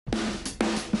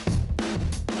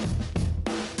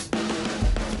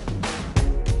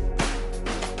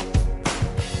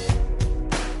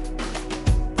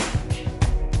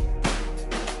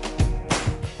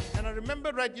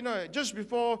right, just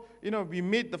before, we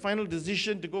made the final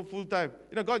decision to go full-time,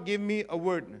 God gave me a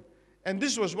word. And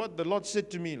this was what the Lord said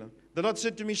to me. The Lord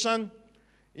said to me, son,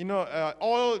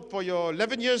 all for your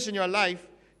 11 years in your life,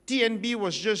 TNB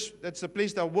was just, that's the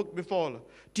place that I worked before.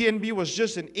 TNB was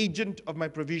just an agent of my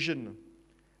provision.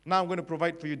 Now I'm going to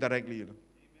provide for you directly.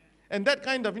 And that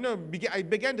kind of, I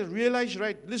began to realize,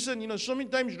 right, listen, so many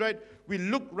times, right, we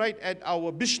look right at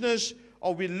our business,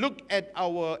 or we look at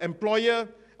our employer,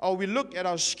 or we look at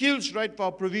our skills, right, for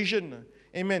our provision.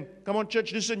 Amen. Come on,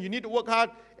 church, listen, you need to work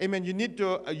hard. Amen. You need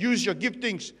to use your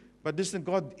giftings. But listen,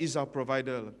 God is our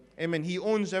provider. Amen. He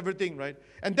owns everything, right?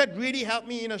 And that really helped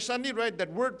me, Sunday, right,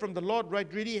 that word from the Lord,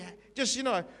 right, really just,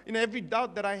 every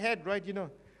doubt that I had, right,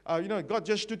 God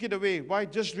just took it away. Why?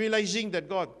 Just realizing that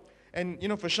God. And,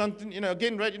 for Shantan,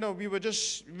 again, right, we were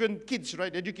just even kids,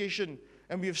 right, education.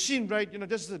 And we have seen, right,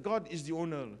 just that God is the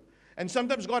owner. And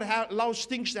sometimes God allows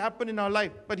things to happen in our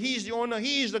life. But He is the owner.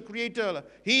 He is the creator.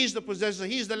 He is the possessor.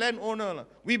 He is the landowner.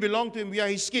 We belong to Him. We are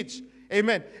His kids.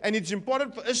 Amen. And it's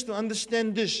important for us to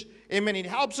understand this. Amen. It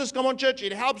helps us, come on, church.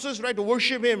 It helps us, right, to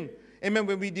worship Him. Amen.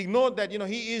 When we know that,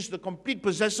 He is the complete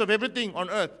possessor of everything on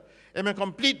earth. Amen.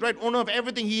 Complete, right, owner of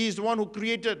everything. He is the one who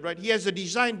created, right? He has a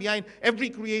design behind every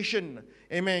creation.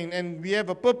 Amen. And we have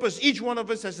a purpose. Each one of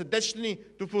us has a destiny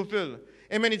to fulfill.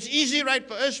 Amen. It's easy, right,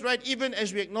 for us, right, even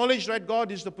as we acknowledge, right,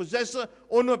 God is the possessor,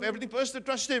 owner of everything, for us to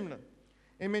trust Him.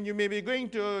 Amen. You may be going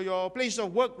to your place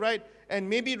of work, right, and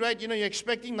maybe, right, you're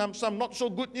expecting some not so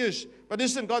good news. But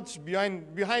listen, God's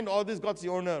behind all this, God's the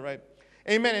owner, right?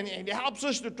 Amen. And it helps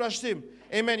us to trust Him.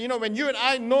 Amen. When you and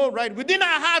I know, right, within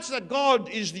our hearts that God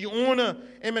is the owner.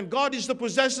 Amen. God is the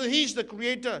possessor. He's the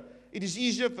creator. It is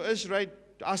easier for us, right,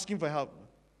 to ask Him for help.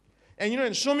 And,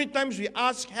 and so many times we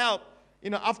ask help,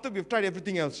 after we've tried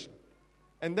everything else.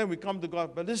 And then we come to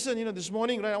God. But listen, this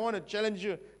morning, right, I want to challenge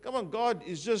you. Come on, God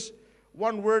is just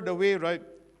one word away, right,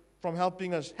 from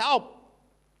helping us. Help.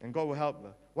 And God will help.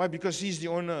 Why? Because He's the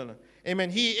owner.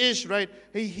 Amen. He is, right?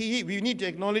 We need to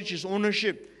acknowledge His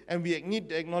ownership. And we need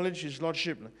to acknowledge His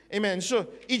lordship. Amen. So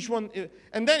each one,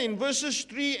 and then in verses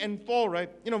 3 and 4, right?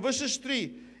 Verses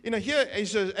 3, here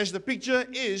as the picture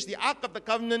is, the Ark of the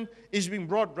Covenant is being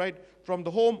brought, right, from the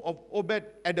home of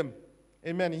Obed-Edom.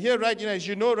 Amen. Here, right, as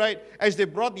you know, right, as they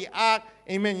brought the Ark,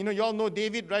 amen, you all know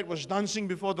David, right, was dancing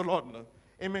before the Lord.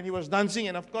 Amen. He was dancing,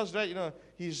 and of course, right,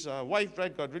 his wife,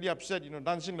 right, got really upset,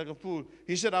 dancing like a fool.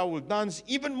 He said, I will dance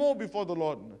even more before the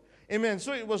Lord. Amen.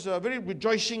 So it was a very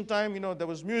rejoicing time. There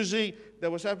was music,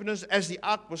 there was happiness as the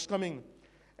ark was coming.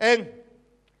 And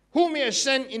who may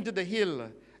ascend into the hill?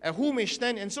 And who may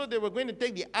stand? And so they were going to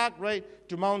take the ark, right,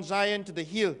 to Mount Zion, to the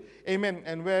hill. Amen.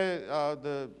 And where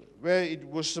it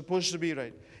was supposed to be,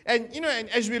 right? And, and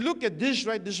as we look at this,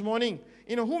 right, this morning,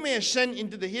 who may ascend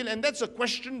into the hill? And that's a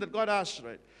question that God asks,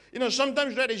 right?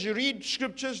 Sometimes, right, as you read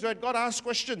scriptures, right, God asks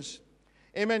questions.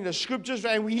 Amen. The scriptures,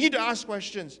 right, we need to ask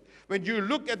questions. When you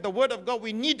look at the word of God,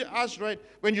 we need to ask, right?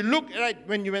 When you look, right,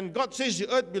 when God says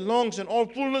the earth belongs and all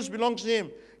fullness belongs to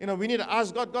Him, we need to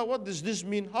ask God, what does this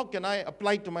mean? How can I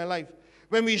apply it to my life?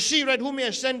 When we see, right, who may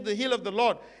ascend the hill of the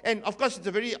Lord? And of course, it's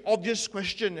a very obvious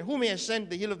question. Who may ascend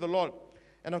the hill of the Lord?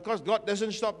 And of course, God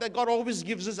doesn't stop there. God always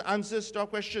gives us answers to our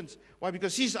questions. Why?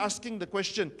 Because He's asking the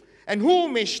question. And who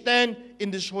may stand in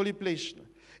this holy place?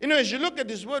 As you look at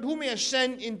this word, who may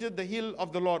ascend into the hill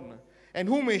of the Lord? And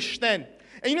who may stand?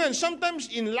 And and sometimes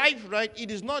in life, right,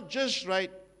 it is not just,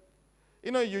 right,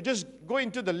 you just go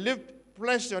into the lift,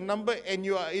 press your number, and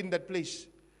you are in that place.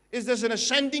 There's an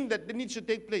ascending that needs to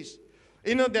take place.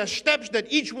 There are steps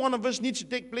that each one of us needs to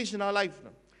take place in our life.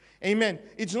 Amen.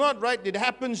 It's not right, it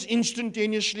happens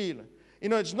instantaneously.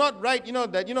 It's not right,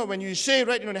 that, when you say,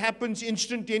 right, it happens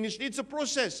instantaneously. It's a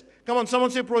process. Come on, someone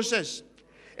say process.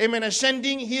 Amen.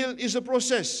 Ascending hill is a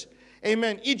process.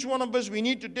 Amen. Each one of us, we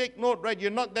need to take note, right?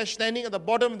 You're not there standing at the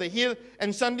bottom of the hill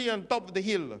and suddenly on top of the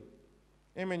hill.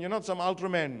 Amen. You're not some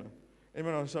Ultraman.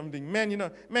 Amen. Or something. Man,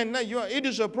 it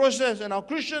is a process, and our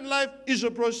Christian life is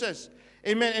a process.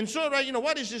 Amen. And so, right,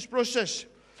 what is this process?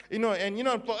 And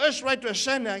for us, right, to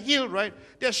ascend a hill, right,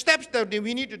 there are steps that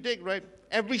we need to take, right?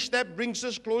 Every step brings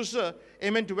us closer,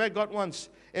 amen, to where God wants.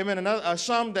 Amen. Another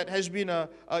psalm that has been a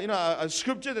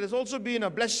scripture that has also been a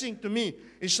blessing to me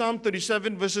is Psalm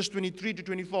 37, verses 23 to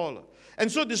 24. And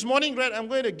so this morning, right, I'm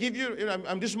going to give you,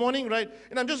 this morning, right,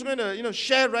 and I'm just going to,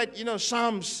 share, right,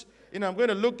 Psalms.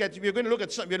 We're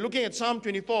looking at Psalm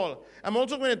 24. I'm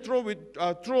also going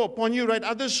to throw upon you, right,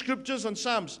 other scriptures on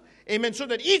Psalms. Amen. So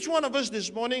that each one of us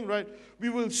this morning, right, we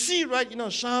will see, right,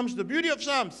 Psalms, the beauty of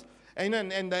Psalms.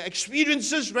 And the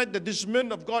experiences, right, that this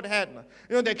men of God had.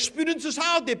 The experiences,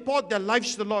 how they poured their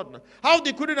lives to the Lord. How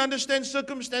they couldn't understand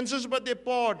circumstances, but they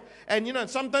poured. And,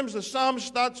 sometimes the psalm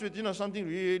starts with, something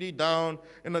really down.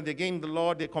 They gain the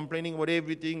Lord, they're complaining about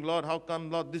everything. Lord, how come,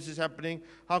 Lord, this is happening?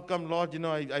 How come, Lord,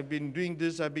 I've been doing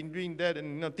this, I've been doing that,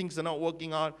 and, things are not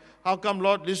working out. How come,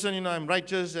 Lord, listen, I'm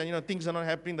righteous, and, things are not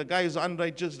happening. The guy is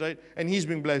unrighteous, right, and he's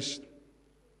being blessed.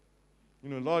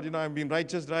 Lord, I'm being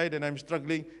righteous, right, and I'm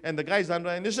struggling, and the guy's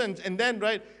unrighteous. And then,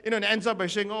 right, it ends up by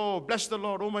saying, oh, bless the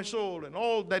Lord, oh, my soul, and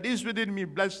all that is within me,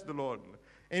 bless the Lord.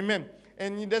 Amen.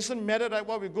 And it doesn't matter, right,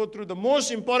 what we go through. The most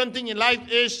important thing in life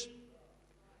is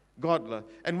God.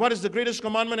 And what is the greatest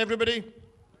commandment, everybody?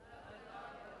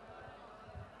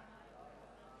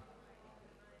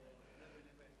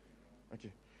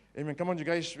 Okay. Amen. Come on, you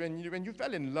guys. When you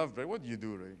fell in love, right, what do you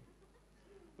do, right?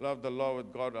 Love the Lord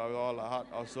with God, all our heart,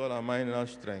 our soul, our mind, and our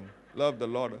strength. Love the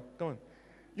Lord. Come on.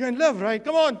 You're in love, right?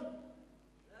 Come on.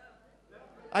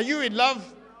 Are you in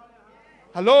love?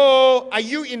 Hello? Are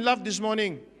you in love this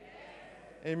morning?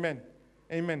 Amen.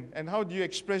 Amen. And how do you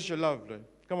express your love, right?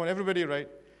 Come on, everybody, right?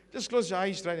 Just close your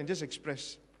eyes, right, and just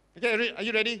express. Okay, are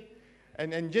you ready?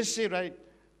 And just say, right,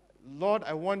 Lord,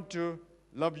 I want to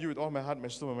love you with all my heart, my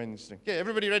soul, my mind, and strength. Okay,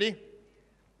 everybody ready?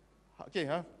 Okay,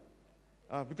 huh?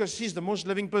 Because he's the most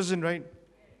loving person, right?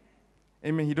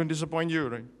 Amen. He don't disappoint you,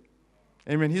 right?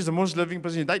 Amen. He's the most loving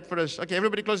person. He died for us. Okay,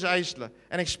 everybody close your eyes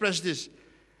and express this.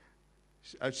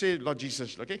 I'll say Lord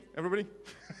Jesus, okay? Everybody?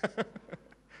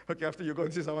 Okay, after you go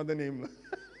and say some other name.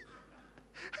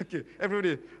 Okay,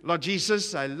 everybody. Lord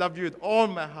Jesus, I love you with all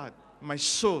my heart, my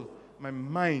soul, my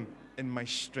mind, and my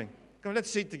strength. Come, let's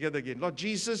say it together again. Lord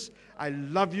Jesus, I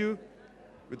love you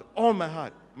with all my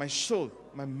heart, my soul,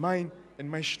 my mind, and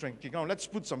my strength. Okay, come on, let's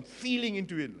put some feeling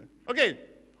into it. Okay.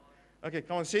 Okay,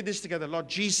 come on, say this together. Lord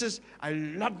Jesus, I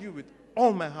love you with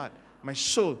all my heart, my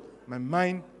soul, my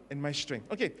mind, and my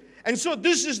strength. Okay, and so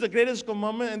this is the greatest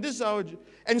commandment, and this is our,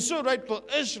 and so, right, for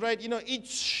us, right, each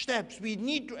steps, we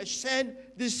need to ascend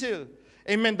this hill.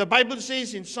 Amen. The Bible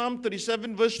says in Psalm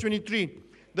 37, verse 23,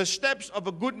 the steps of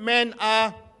a good man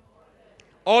are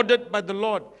ordered by the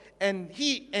Lord, and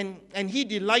he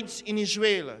delights in his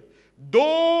way.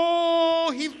 Though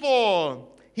he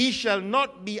fall, he shall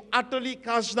not be utterly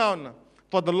cast down,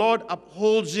 for the Lord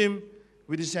upholds him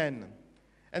with his hand.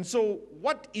 And so,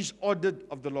 what is ordered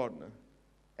of the Lord?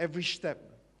 Every step.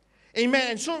 Amen.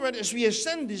 And so, right, as we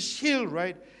ascend this hill,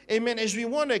 right, amen, as we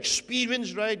want to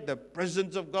experience, right, the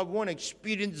presence of God, we want to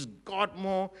experience God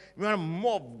more, we want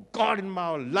more of God in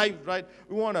our life, right,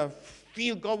 we want to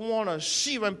feel God, we want to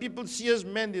see, when people see us,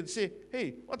 man, they'll say,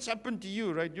 hey, what's happened to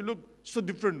you, right? You look so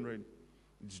different, right?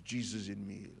 It's Jesus in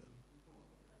me.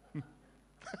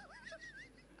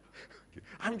 Okay.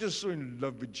 I'm just so in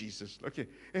love with Jesus. Okay,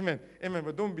 amen, amen.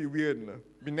 But don't be weird. No?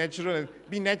 Be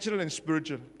natural and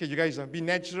spiritual. Okay, you guys, be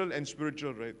natural and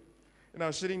spiritual, right? I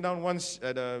was sitting down once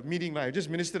at a meeting. I just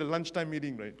ministered a lunchtime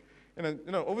meeting, right?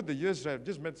 And over the years, right, I've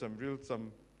just met some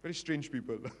very strange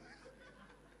people.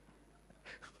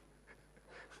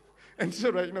 And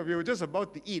so, right, we were just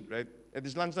about to eat, right? At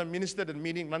this lunchtime, ministered at the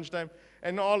meeting, lunchtime,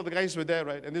 and all of the guys were there,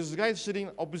 right? And there's this guy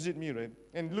sitting opposite me, right?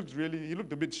 And he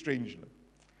looked a bit strange. Right?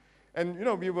 And,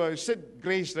 we said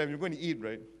grace, right? We were going to eat,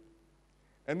 right?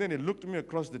 And then he looked at me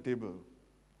across the table.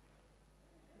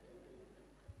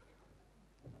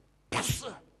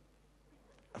 Pastor,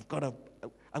 I've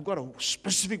got a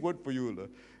specific word for you.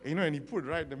 And he put,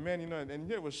 right, the man,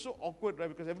 and it was so awkward, right?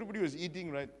 Because everybody was eating,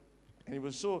 right? And it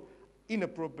was so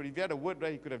inappropriate. If you had a word,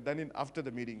 right, you could have done it after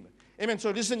the meeting. Amen. So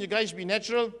listen, you guys, be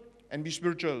natural and be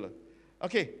spiritual.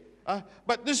 Okay.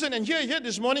 But listen, and here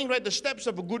this morning, right, the steps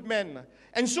of a good man.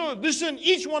 And so listen,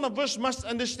 each one of us must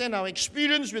understand our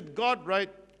experience with God, right,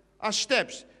 are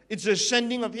steps. It's the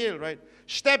ascending of hill, right?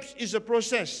 Steps is a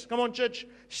process. Come on, church.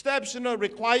 Steps,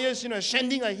 requires,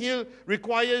 ascending a hill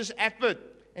requires effort.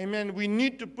 Amen. We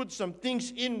need to put some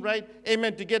things in, right?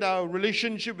 Amen. To get our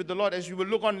relationship with the Lord, as we will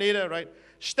look on later, right?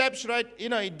 Steps, right?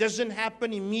 It doesn't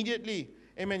happen immediately.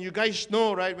 Amen. You guys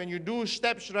know, right? When you do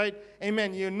steps, right?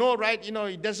 Amen. You know, right?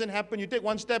 It doesn't happen. You take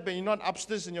one step and you're not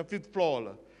upstairs in your 5th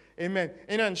floor. Amen.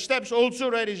 And steps also,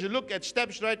 right? As you look at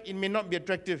steps, right? It may not be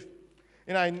attractive.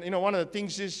 One of the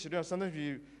things is, sometimes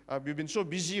we've been so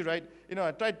busy, right?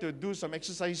 I tried to do some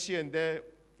exercise here and there.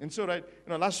 And so, right?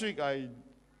 Last week I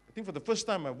think for the first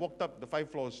time I walked up the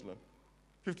 5 floors,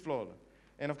 5th floor.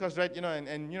 And of course, right,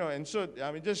 and so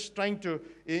I'm just trying to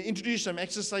introduce some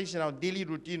exercise in our daily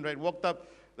routine, right? Walked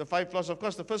up the 5 floors. Of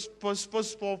course, the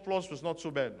first 4 floors was not so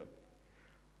bad.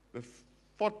 The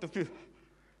 4th, the 5th,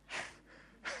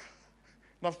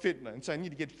 not fit, and so I need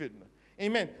to get fit.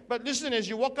 Amen. But listen, as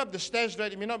you walk up the stairs,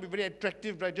 right, it may not be very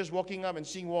attractive, right, just walking up and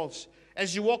seeing walls.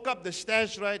 As you walk up the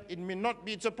stairs, right, it may not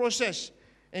be, it's a process.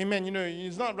 Amen.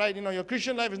 It's not right. Your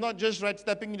Christian life is not just right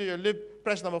stepping into your lift,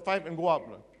 press number 5 and go up.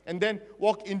 Right? And then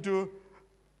walk into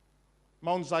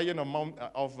Mount Zion or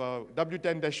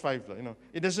W10-5.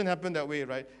 It doesn't happen that way,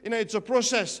 right? It's a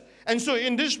process. And so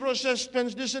in this process,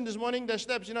 transition this morning, the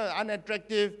steps,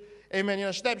 unattractive.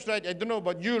 Amen. Steps, right? I don't know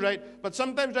about you, right? But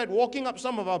sometimes, right, walking up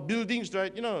some of our buildings,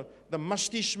 right, the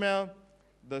musty smell,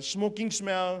 the smoking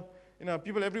smell,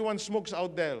 everyone smokes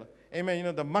out there.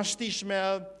 Amen. The musty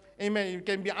smell. Amen. It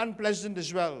can be unpleasant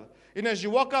as well. As you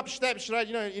walk up steps, right,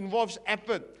 it involves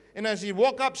effort. And as you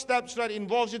walk up steps, right,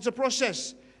 it's a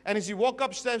process. And as you walk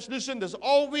up steps, listen, there's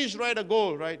always, right, a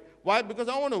goal, right? Why? Because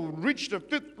I want to reach the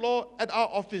 5th floor at our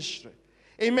office, right?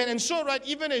 Amen. And so, right,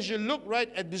 even as you look,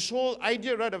 right, at this whole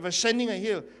idea, right, of ascending a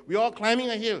hill, we're all climbing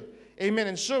a hill. Amen.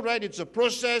 And so, right, it's a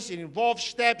process. It involves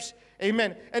steps.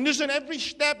 Amen. And listen, every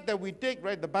step that we take,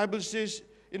 right, the Bible says,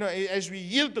 as we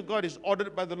yield to God, is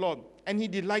ordered by the Lord. And He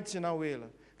delights in our way.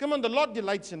 Come on, the Lord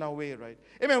delights in our way, right?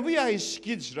 Amen. We are His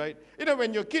kids, right?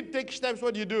 When your kid takes steps,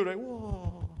 what do you do, right? Whoa.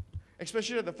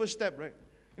 Especially at the first step, right?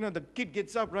 The kid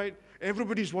gets up, right?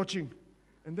 Everybody's watching.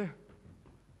 And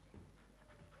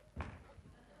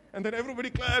then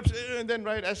everybody claps. And then,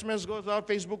 right, SMS goes out,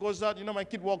 Facebook goes out. My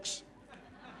kid walks.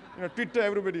 Twitter,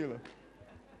 everybody.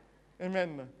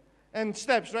 Amen. And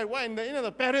steps, right? Why? And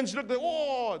the parents look,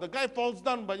 the guy falls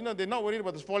down, but, they're not worried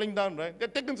about this falling down, right? They're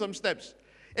taking some steps.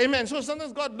 Amen. So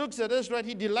sometimes God looks at us, right?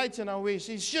 He delights in our ways.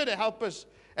 He's sure to help us.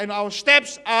 And our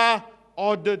steps are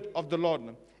ordered of the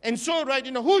Lord. And so, right,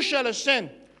 who shall ascend?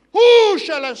 Who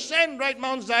shall ascend, right,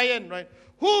 Mount Zion, right?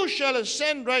 Who shall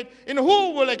ascend, right?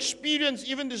 Who will experience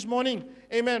even this morning,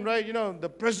 amen, right, the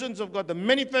presence of God, the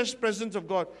manifest presence of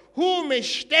God. Who may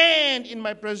stand in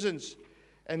my presence?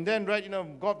 And then, right,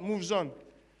 God moves on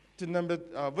to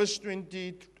verse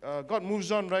 20. God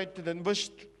moves on, right, to then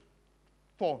verse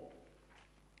 4.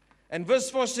 And verse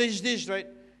 4 says this, right?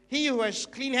 He who has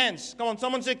clean hands. Come on,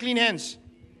 someone say clean hands.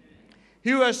 He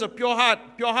who has a pure heart,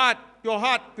 pure heart, pure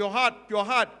heart, pure heart, pure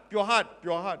heart, pure heart,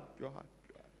 pure heart, pure heart,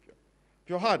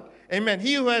 pure heart. Amen.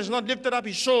 He who has not lifted up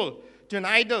his soul to an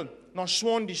idol, nor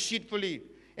sworn deceitfully.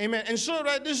 Amen. And so,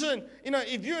 right, listen,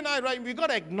 if you and I, right, we got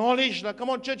to acknowledge, like,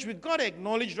 come on, church, we got to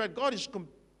acknowledge, right, God is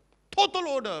total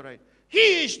order, right?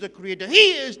 He is the creator.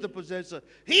 He is the possessor.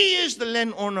 He is the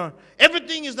landowner.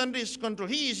 Everything is under His control.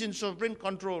 He is in sovereign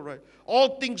control, right?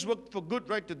 All things work for good,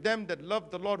 right, to them that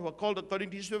love the Lord, who are called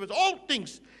according to His purpose. All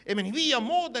things. Amen. We are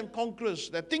more than conquerors.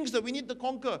 There are things that we need to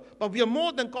conquer, but we are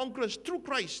more than conquerors through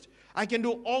Christ. I can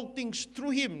do all things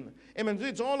through Him. Amen.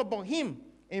 It's all about Him.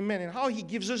 Amen. And how He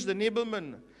gives us the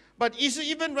enablement. But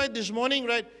even right this morning,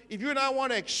 right, if you and I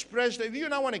want to express, if you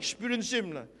and I want to experience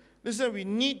Him, listen, we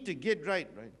need to get right,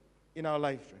 in our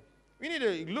life, right? We need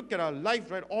to look at our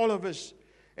life, right? All of us.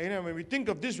 And when we think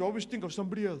of this, we always think of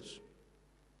somebody else.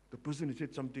 The person who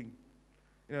said something.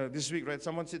 This week, right?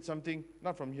 Someone said something,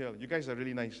 not from here. You guys are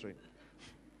really nice, right?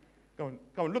 Come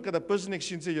on, look at the person next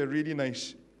to you and say, you're really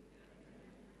nice.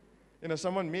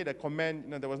 Someone made a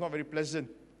comment, that was not very pleasant.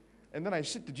 And then I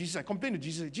said to Jesus, I complained to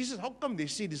Jesus, Jesus, how come they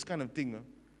say this kind of thing?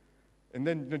 And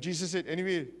then Jesus said,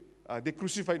 anyway, they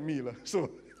crucified me. So,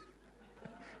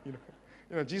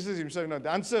 Jesus himself, the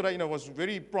answer, right, was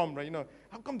very prompt, right?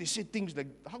 How come they say things like,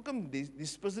 how come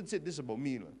this person said this about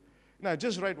me?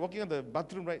 Just, right, walking on the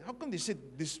bathroom, right? How come they said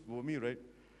this about me, right?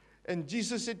 And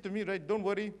Jesus said to me, right, don't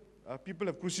worry, people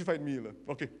have crucified me.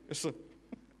 Okay, yes, sir.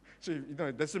 So,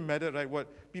 it doesn't matter, right,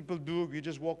 what people do. We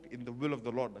just walk in the will of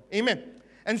the Lord. Amen.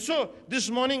 And so, this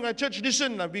morning, church,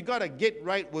 listen, we got to get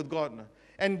right with God.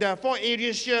 And there are 4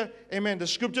 areas here, amen. The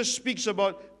scripture speaks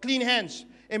about clean hands.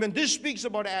 Amen. This speaks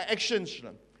about our actions.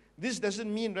 This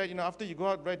doesn't mean, right, after you go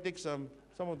out, right, take some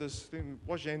of this thing,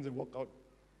 wash your hands and walk out.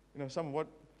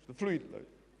 The fluid.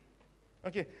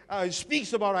 Okay. It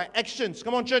speaks about our actions.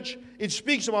 Come on, church. It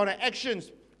speaks about our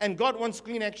actions. And God wants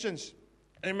clean actions.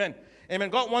 Amen. Amen.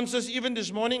 God wants us even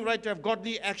this morning, right, to have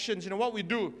godly actions. What we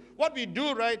do. What we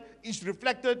do, right, is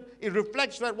reflected. It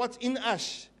reflects, right, what's in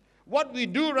us. What we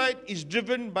do, right, is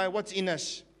driven by what's in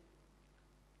us.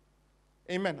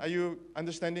 Amen. Are you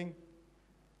understanding?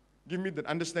 Give me that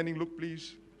understanding look,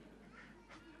 please.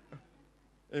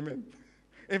 Amen.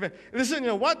 Amen.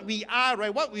 Listen, what we are,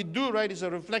 right, what we do, right, is a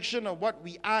reflection of what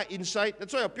we are inside.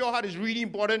 That's why a pure heart is really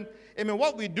important. Amen.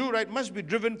 What we do, right, must be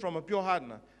driven from a pure heart.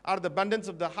 Out of the abundance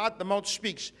of the heart, the mouth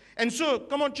speaks. And so,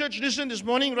 come on, church, listen, this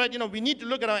morning, right, we need to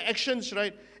look at our actions,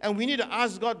 right, and we need to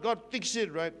ask God, God, fix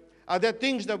it, right? Are there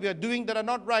things that we are doing that are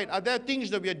not right? Are there things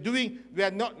that we are doing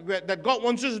that God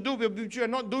wants us to do which we are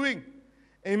not doing?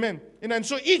 Amen. And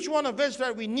so each one of us,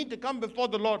 right, we need to come before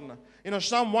the Lord.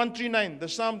 Psalm 139, the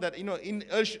psalm that,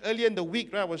 earlier in the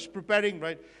week, right, I was preparing,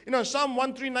 right. Psalm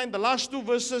 139, the last two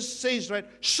verses says, right,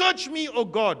 search me, O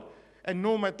God, and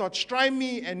know my thoughts. Try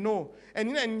me and know.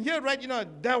 And here, right,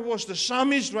 that was the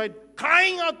psalmist, right,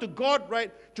 crying out to God,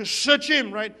 right, to search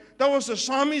him, right. That was the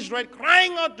psalmist, right,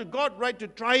 crying out to God, right, to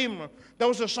try him. That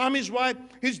was the psalmist's why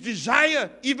his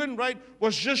desire, even, right,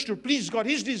 was just to please God.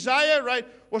 His desire, right,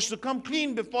 was to come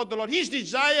clean before the Lord. His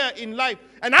desire in life,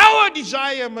 and our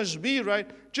desire must be, right,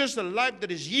 just a life that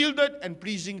is yielded and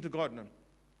pleasing to God.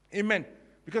 Amen.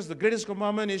 Because the greatest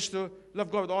commandment is to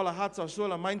love God with all our hearts, our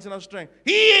soul, our minds, and our strength.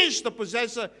 He is the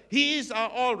possessor. He is our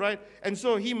all, right? And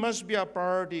so He must be our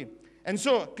priority. And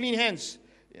so, clean hands.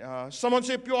 Someone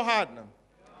say pure heart.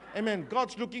 Amen.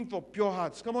 God's looking for pure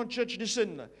hearts. Come on, church,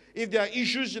 listen. If there are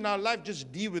issues in our life,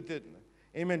 just deal with it.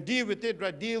 Amen. Deal with it,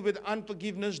 right? Deal with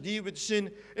unforgiveness. Deal with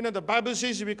sin. The Bible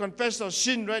says if we confess our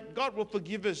sin, right, God will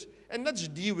forgive us. And let's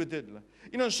deal with it.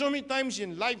 So many times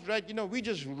in life, right, we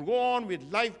just go on with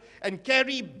life and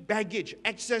carry baggage,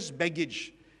 excess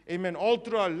baggage. Amen. All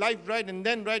through our life, right? And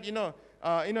then, right,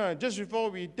 just before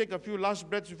we take a few last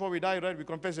breaths before we die, right, we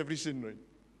confess every sin, right?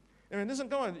 Amen. Listen,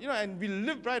 come on, and we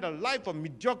live, right, a life of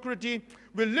mediocrity.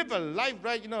 We live a life,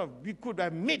 right, we could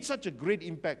have made such a great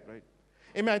impact, right?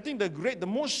 Amen. I think the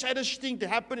most saddest thing to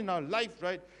happen in our life,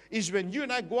 right, is when you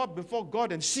and I go up before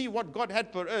God and see what God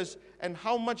had for us and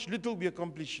how much little we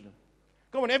accomplished.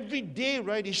 Come on, every day,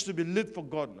 right, is to be lived for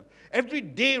God. Every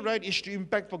day, right, is to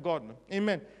impact for God.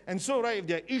 Amen. And so, right, if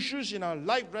there are issues in our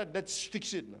life, right, let's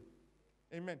fix it.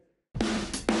 Amen.